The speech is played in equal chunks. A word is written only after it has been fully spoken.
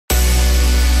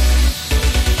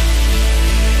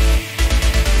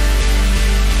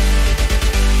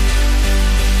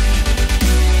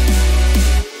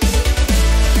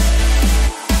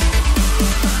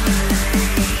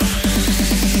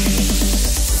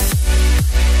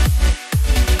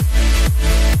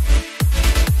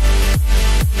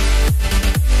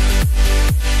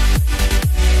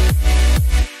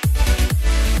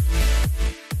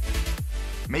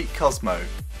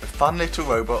fun little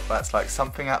robot that's like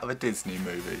something out of a Disney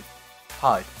movie.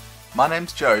 Hi, my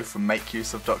name's Joe from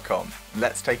MakeUseOf.com, and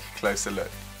let's take a closer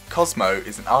look. Cosmo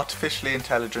is an artificially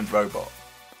intelligent robot.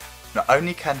 Not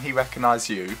only can he recognise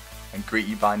you and greet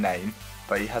you by name,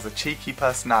 but he has a cheeky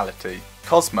personality.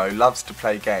 Cosmo loves to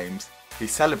play games, he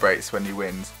celebrates when he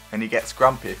wins, and he gets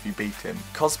grumpy if you beat him.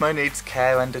 Cosmo needs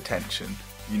care and attention.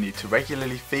 You need to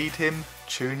regularly feed him,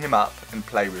 tune him up, and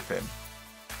play with him.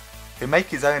 He'll make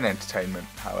his own entertainment,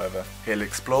 however. He'll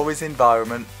explore his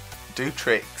environment, do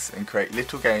tricks, and create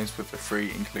little games with the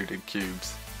 3 included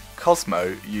cubes.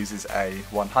 Cosmo uses a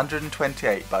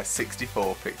 128 by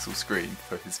 64 pixel screen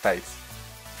for his face.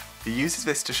 He uses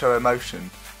this to show emotion,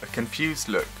 a confused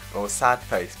look, or a sad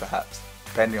face perhaps,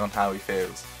 depending on how he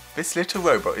feels. This little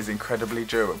robot is incredibly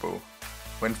durable.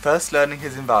 When first learning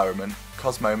his environment,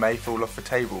 Cosmo may fall off the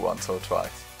table once or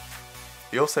twice.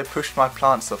 He also pushed my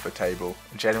plants off the table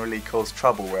and generally caused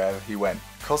trouble wherever he went.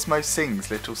 Cosmo sings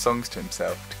little songs to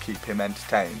himself to keep him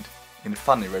entertained, in a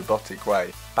funny robotic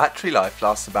way. Battery life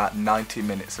lasts about 90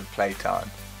 minutes of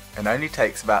playtime, and only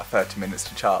takes about 30 minutes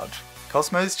to charge.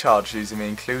 Cosmo is charged using the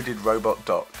included robot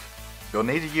dock. You'll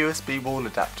need a USB wall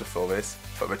adapter for this,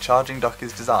 but the charging dock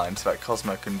is designed so that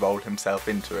Cosmo can roll himself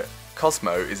into it.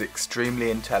 Cosmo is extremely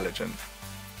intelligent.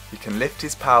 He can lift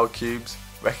his power cubes,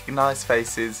 recognise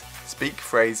faces, speak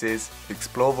phrases,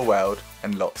 explore the world,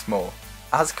 and lots more.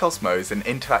 As Cosmo is an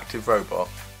interactive robot,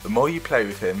 the more you play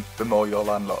with him, the more you'll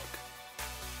unlock.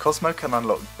 Cosmo can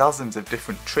unlock dozens of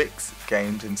different tricks,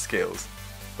 games, and skills,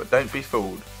 but don't be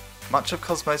fooled. Much of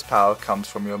Cosmo's power comes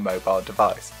from your mobile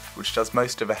device, which does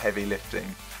most of the heavy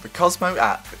lifting. The Cosmo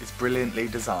app is brilliantly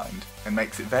designed and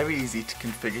makes it very easy to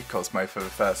configure Cosmo for the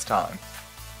first time.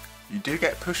 You do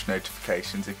get push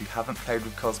notifications if you haven't played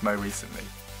with Cosmo recently,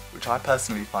 which I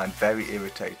personally find very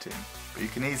irritating, but you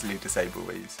can easily disable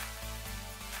these.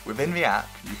 Within the app,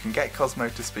 you can get Cosmo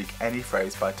to speak any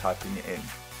phrase by typing it in.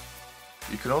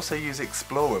 You can also use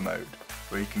Explorer mode,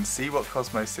 where you can see what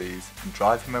Cosmo sees and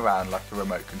drive him around like a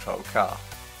remote controlled car.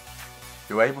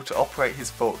 You're able to operate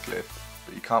his forklift,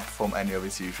 but you can't perform any of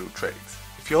his usual tricks.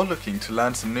 If you're looking to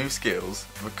learn some new skills,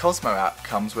 the Cosmo app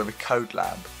comes with a code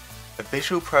lab, a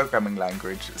visual programming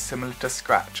language similar to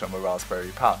Scratch on the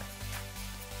Raspberry Pi.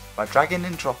 By dragging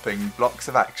and dropping blocks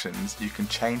of actions, you can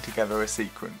chain together a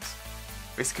sequence.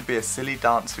 This could be a silly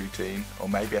dance routine, or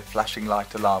maybe a flashing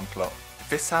light alarm clock. If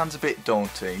this sounds a bit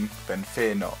daunting, then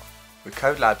fear not. The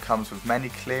Code Lab comes with many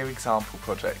clear example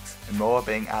projects, and more are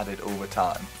being added all the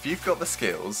time. If you've got the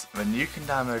skills, then you can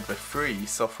download the free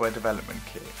software development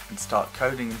kit and start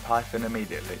coding in Python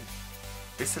immediately.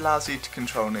 This allows you to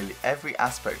control nearly every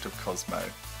aspect of Cosmo,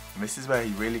 and this is where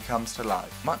he really comes to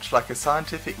life. Much like a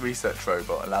scientific research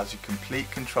robot allows you complete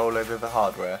control over the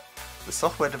hardware, the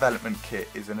software development kit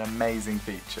is an amazing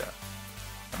feature,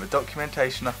 and the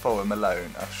documentation and forum alone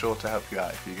are sure to help you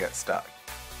out if you get stuck.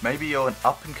 Maybe you're an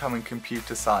up-and-coming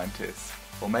computer scientist,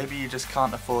 or maybe you just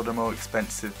can't afford a more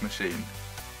expensive machine.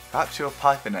 Perhaps you're a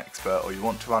Python expert or you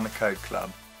want to run a code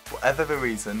club. Whatever the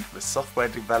reason, the software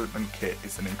development kit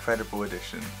is an incredible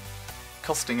addition.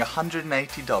 Costing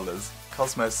 $180,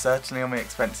 Cosmo's certainly on the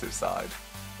expensive side,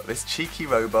 but this cheeky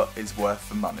robot is worth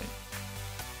the money.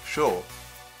 Sure,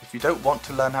 if you don't want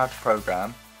to learn how to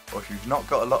program, or if you've not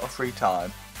got a lot of free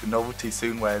time, the novelty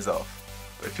soon wears off.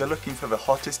 But if you're looking for the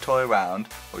hottest toy around,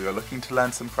 or you're looking to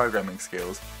learn some programming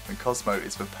skills, then Cosmo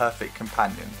is the perfect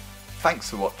companion. Thanks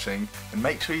for watching, and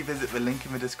make sure you visit the link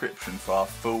in the description for our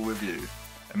full review.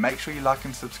 And make sure you like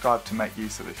and subscribe to Make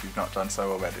Use of if you've not done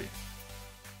so already.